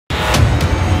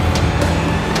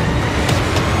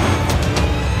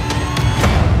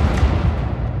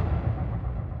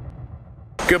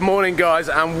Good morning guys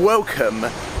and welcome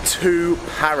to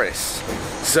Paris.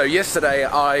 So yesterday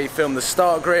I filmed the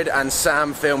start grid and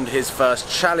Sam filmed his first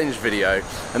challenge video,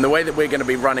 and the way that we're going to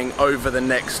be running over the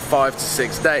next 5 to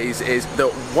 6 days is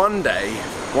that one day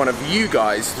one of you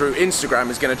guys through Instagram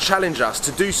is going to challenge us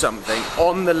to do something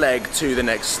on the leg to the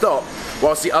next stop,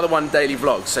 whilst the other one daily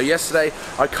vlogs. So yesterday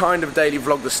I kind of daily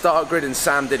vlogged the start grid and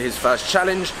Sam did his first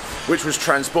challenge, which was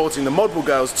transporting the Modball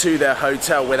girls to their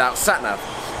hotel without sat-nav.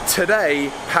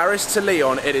 Today, Paris to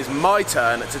Lyon, it is my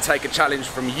turn to take a challenge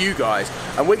from you guys,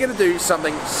 and we're going to do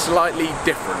something slightly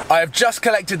different. I have just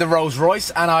collected the Rolls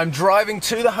Royce and I'm driving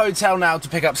to the hotel now to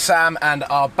pick up Sam and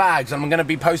our bags, and I'm going to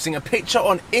be posting a picture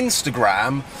on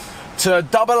Instagram to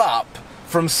double up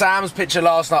from Sam's picture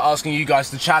last night asking you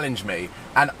guys to challenge me,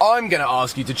 and I'm going to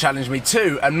ask you to challenge me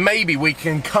too, and maybe we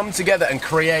can come together and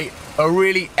create a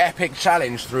really epic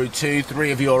challenge through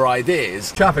 2-3 of your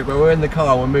ideas. Traffic, but we're in the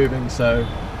car, we're moving, so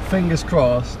fingers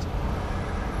crossed.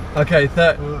 Okay,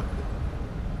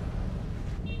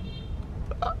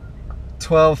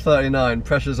 12:39,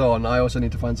 pressure's on. I also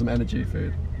need to find some energy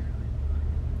food.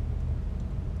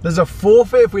 There's a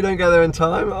forfeit if we don't get there in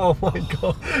time? Oh my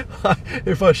god.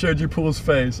 If I showed you Paul's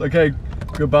face. Okay,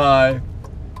 goodbye.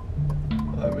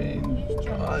 I mean,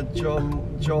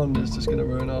 John is just going to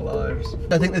ruin our lives.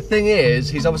 I think the thing is,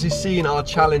 he's obviously seen our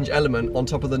challenge element on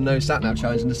top of the no sat-nav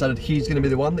challenge and decided he's going to be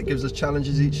the one that gives us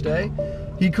challenges each day.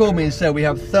 He called me and said we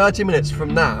have 30 minutes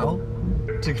from now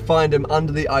to find him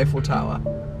under the Eiffel Tower.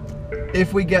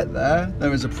 If we get there,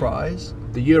 there is a prize.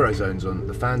 The Eurozone's on,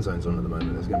 the fan zone's on at the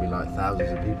moment. There's going to be like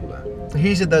thousands of people there.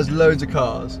 He said there's loads of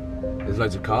cars. There's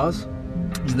loads of cars?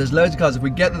 He said there's loads of cars. If we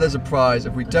get there, there's a prize.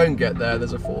 If we don't get there,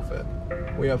 there's a forfeit.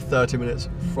 We have 30 minutes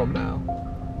from now.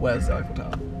 Where's the Eiffel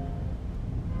Tower?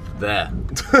 There.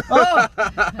 Oh!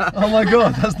 Oh my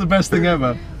god, that's the best thing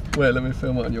ever. Wait, let me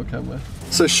film it on your camera.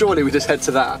 So surely we just head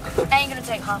to that. Ain't gonna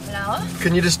take half an hour.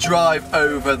 Can you just drive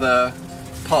over the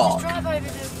park? Just drive over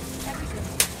to everything.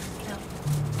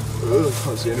 Oh, I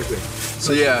can't see anything.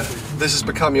 So yeah, this has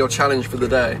become your challenge for the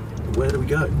day. Where do we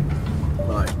go?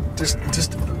 Right. Just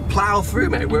plough through,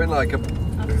 mate. We're in like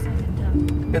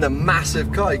in a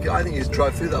massive car. I think you just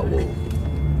drive through that wall.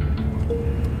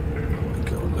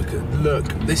 Look,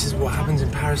 this is what happens in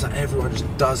Paris, like everyone just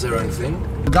does their own thing.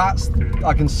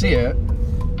 I can see it.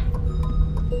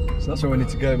 So that's where we need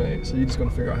to go, mate. So you just got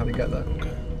to figure out how to get there.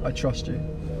 Okay. I trust you.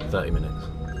 30 minutes.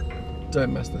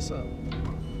 Don't mess this up.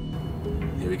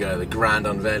 Here we go, the grand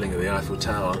unveiling of the Eiffel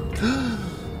Tower.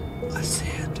 I see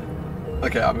it.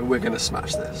 Okay, I mean, we're going to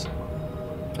smash this.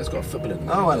 It's got a football in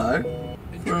there. Oh, hello.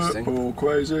 Interesting. Football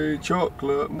crazy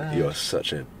chocolate man. You're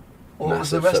such a What was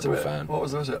the rest of it? fan. What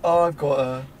was the rest of it? Oh, I've got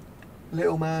a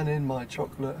little man in my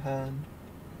chocolate hand.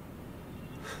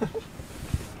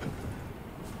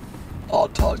 Our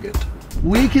target.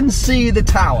 We can see the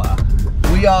tower.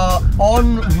 We are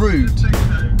en route.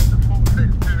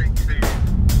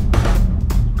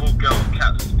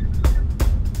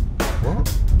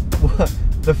 What?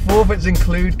 The forfeits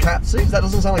include catsuits? That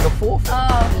doesn't sound like a forfeit.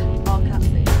 Oh, all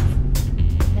catsuits.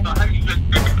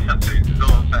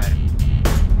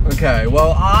 Okay,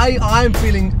 well I'm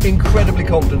feeling incredibly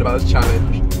confident about this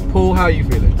challenge. Paul, how are you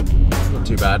feeling? Not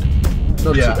too bad.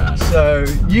 Not too bad. So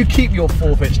you keep your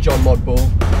forfeits, John Modball.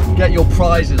 Get your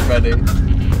prizes ready.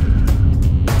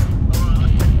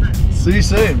 See you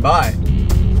soon. Bye.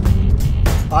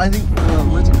 I think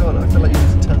where's it going? I feel like you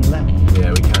need to turn left.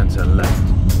 Yeah, we can turn left.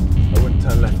 I wouldn't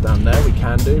turn left down there. We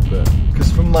can do, but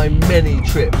because from my many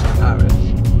trips to Paris,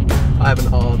 I have an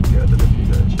aunt here. I don't know if you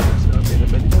know. I've been there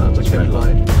many times. I came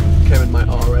in my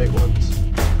R8 once.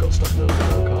 Got stuck in a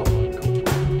little car park.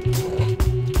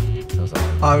 sounds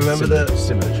like I remember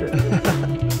similar trip.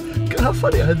 How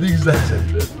funny! I had the exact same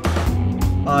trip.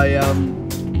 I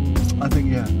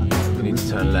think yeah. We need to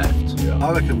turn left. Yeah,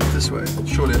 I reckon this way.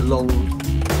 Surely along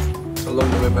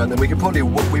the river, and then we could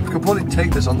probably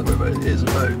take this on the river. It is a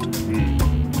boat.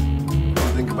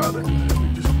 Think about it.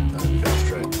 Just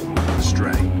go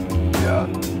straight. Yeah.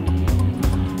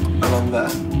 Along there,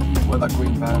 where that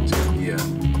green van's going. Yeah,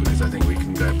 because I think we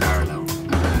can go parallel and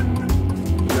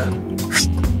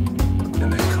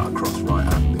then cut across right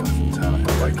at the Eiffel Tower.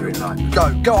 Right, green line.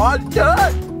 Go on, do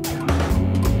it!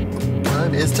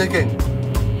 Time is ticking.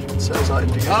 Says I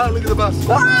indicate. Ah, look at the bus.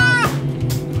 Ah!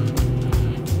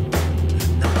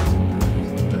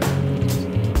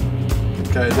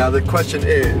 Okay, now the question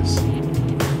is,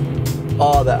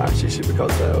 are there actually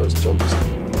supercars there, or is John just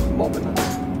mobbing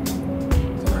us?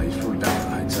 No, he's probably back at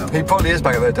the hotel. He probably is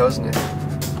back there, doesn't he?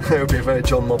 It would be a very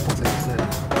John Modball thing to do.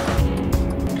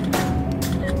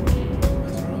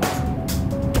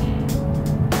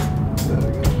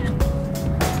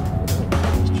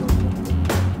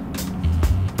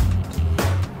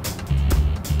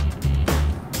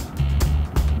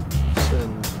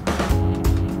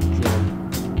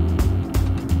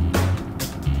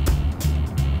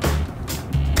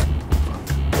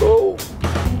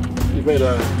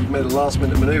 made a last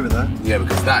minute manoeuvre there. Yeah,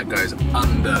 because that goes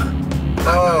under.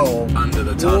 Under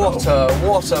the tunnel.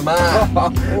 What a man!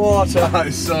 What a... I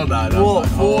saw that. What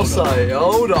foresight!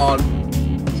 Hold on.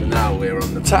 So now we're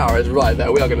on the Tower is right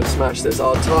there. We are going to smash this.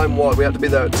 Our time, what? We have to be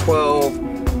there at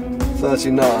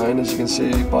 12:39, as you can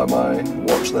see by my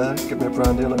watch there. Give me a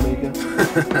brandy on Amiga.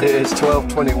 It is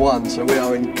 12:21, so we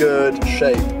are in good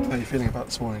shape. How are you feeling about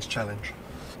this morning's challenge?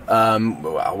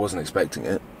 Well, I wasn't expecting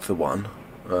it, for one.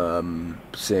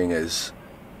 Seeing as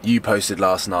you posted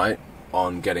last night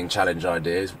on getting challenge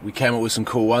ideas, we came up with some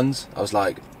cool ones. I was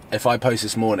like, if I post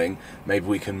this morning, maybe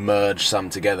we can merge some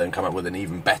together and come up with an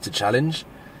even better challenge.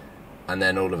 And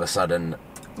then all of a sudden,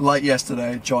 like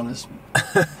yesterday, John has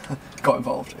got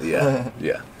involved. Yeah,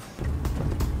 yeah.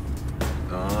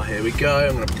 Oh, here we go.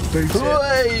 I'm gonna boot it.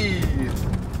 Hey!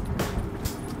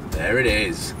 There it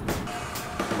is.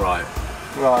 Right.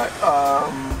 Right.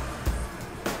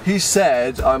 He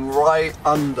said I'm right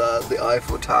under the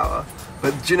Eiffel Tower.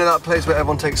 But do you know that place where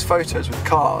everyone takes photos with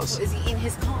cars? Is he in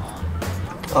his car?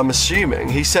 I'm assuming.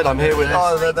 He said I'm here with...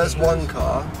 Oh, there's one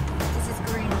car. This is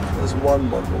green. There's one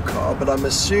Modball car, but I'm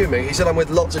assuming... He said I'm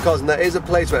with lots of cars, and there is a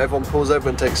place where everyone pulls over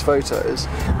and takes photos.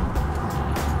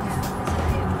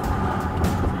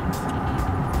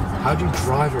 How do you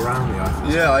drive around the Eiffel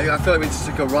Tower? Yeah, I feel like we just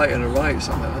took a right and a right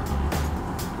somehow.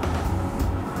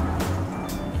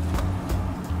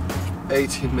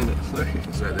 18 minutes.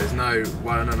 So there's no...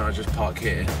 Well, no, just park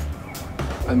here.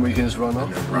 And we can just run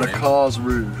off. Run Le Cars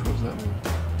Rouge, what does that mean?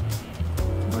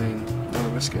 I mean, want to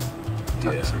risk it?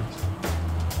 Taxis.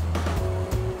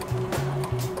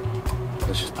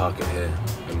 Let's just park it here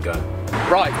and go.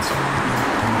 Right.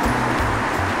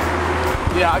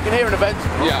 Yeah, I can hear an event.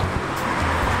 Yeah.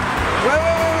 Wait.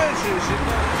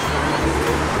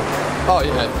 Oh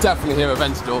yeah, definitely hear a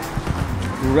Aventador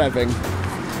revving.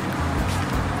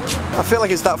 I feel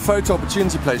like it's that photo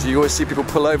opportunity place you always see people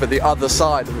pull over the other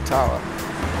side of the tower.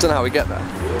 Don't know how we get there.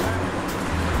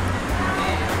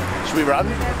 Should we run?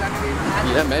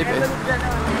 Yeah, maybe.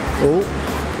 Oh.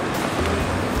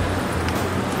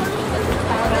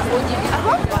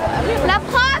 La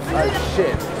France! Oh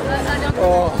shit.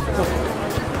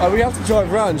 Oh. We have to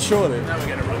drive round, surely. Now we're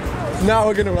gonna run. Now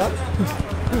we're gonna run?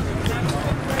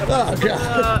 Oh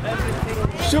god.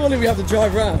 Surely we have to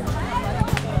drive round.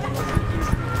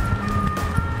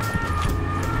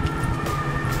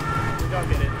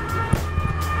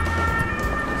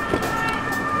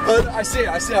 I see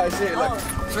it. Look,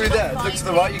 through there, look to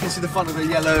the right, you can see the front of the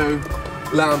yellow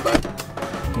Lambo.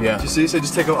 Yeah. Do you see? So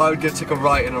just take a, I would take a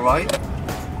right and a right.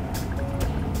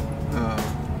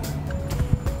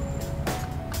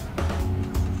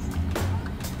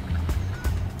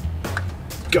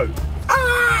 Go.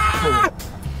 Ah!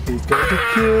 He's going to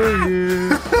kill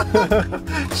you.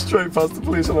 Straight past the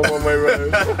police on a one-way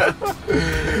road.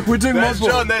 We're doing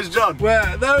Modball. There's John.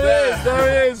 Where? There he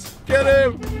is. Get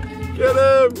him. Get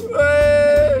him!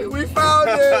 Hey! We found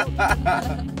him!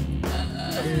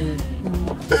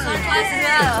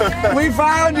 We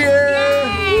found you!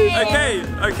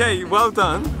 Okay, well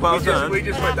done, We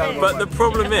just went down. But the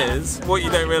problem is, what you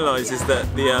don't realise is that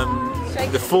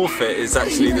the forfeit is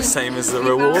actually the same as the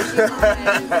reward.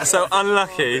 So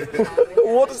unlucky.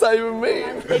 What does that even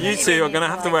mean? You two are going to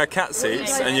have to wear cat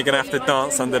suits and you're going to have to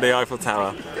dance under the Eiffel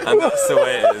Tower. And that's the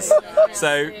way it is.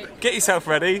 So get yourself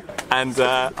ready and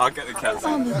I'll get the cat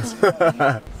suits.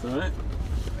 Alright.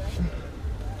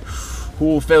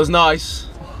 Oh, feels nice.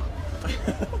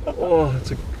 Oh,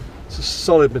 it's a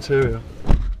solid material.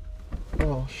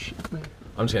 Oh shit.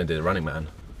 I'm just going to do the Running Man.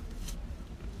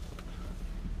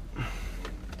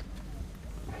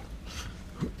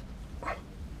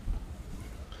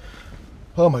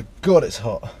 Oh my god, it's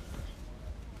hot.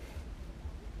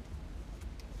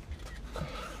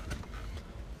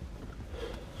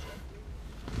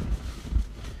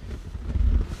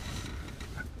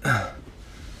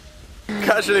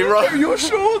 Casually right. Your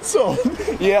shorts on?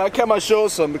 Yeah, I kept my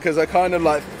shorts on because I kind of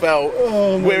like felt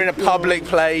we're in a public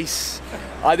place.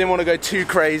 I didn't want to go too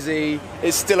crazy.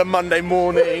 It's still a Monday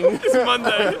morning. It's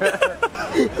Monday.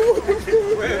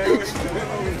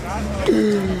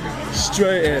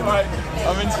 Straight in. Right,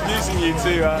 I'm introducing you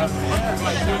to...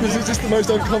 This is just the most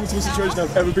uncomfortable situation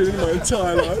I've ever been in my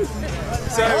entire life.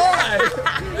 So,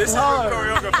 this is your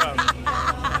choreographer.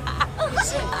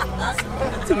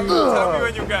 Tell me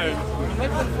when you're going.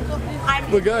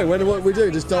 We're going. What are we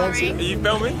doing? Just dancing? Are you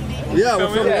filming? Yeah, we're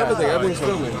filming Yeah. everything. Everyone's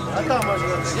filming.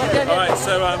 Alright,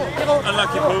 so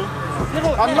unlucky Paul.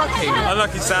 Unlucky.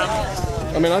 Unlucky Sam.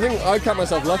 I mean, I think I count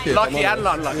myself lucky. Lucky and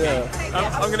unlucky. Yeah.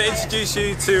 I'm going to introduce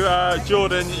you to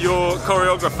Jordan, your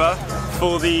choreographer,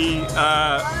 for the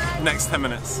next 10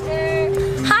 minutes.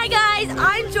 Hi guys! guys,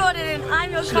 I'm Jordan and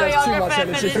I'm your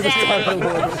choreographer for the day.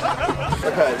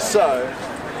 Okay, so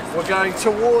we're going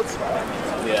towards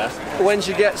her. Yeah. When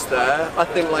she gets there, I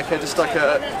think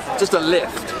just a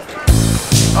lift.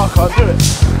 Oh, I can't do it.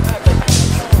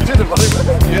 Do the money.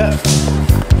 Yeah.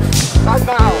 And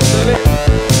now, the lift.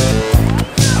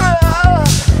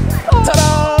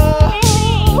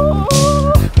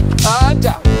 And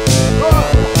down.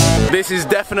 This is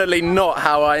definitely not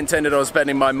how I intended on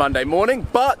spending my Monday morning,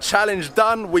 but challenge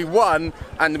done, we won,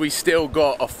 and we still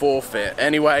got a forfeit.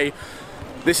 Anyway,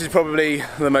 this is probably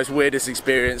the most weirdest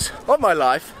experience of my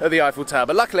life at the Eiffel Tower,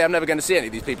 but luckily I'm never going to see any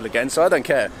of these people again, so I don't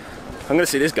care. I'm going to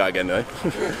see this guy again though,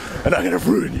 and I'm going to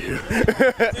ruin you.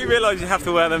 Do you realise you have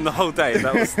to wear them the whole day?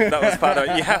 That was part of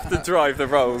it. You have to drive the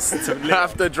rolls.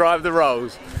 Have to drive the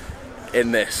rolls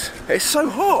in this. It's so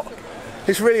hot.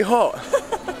 It's really hot.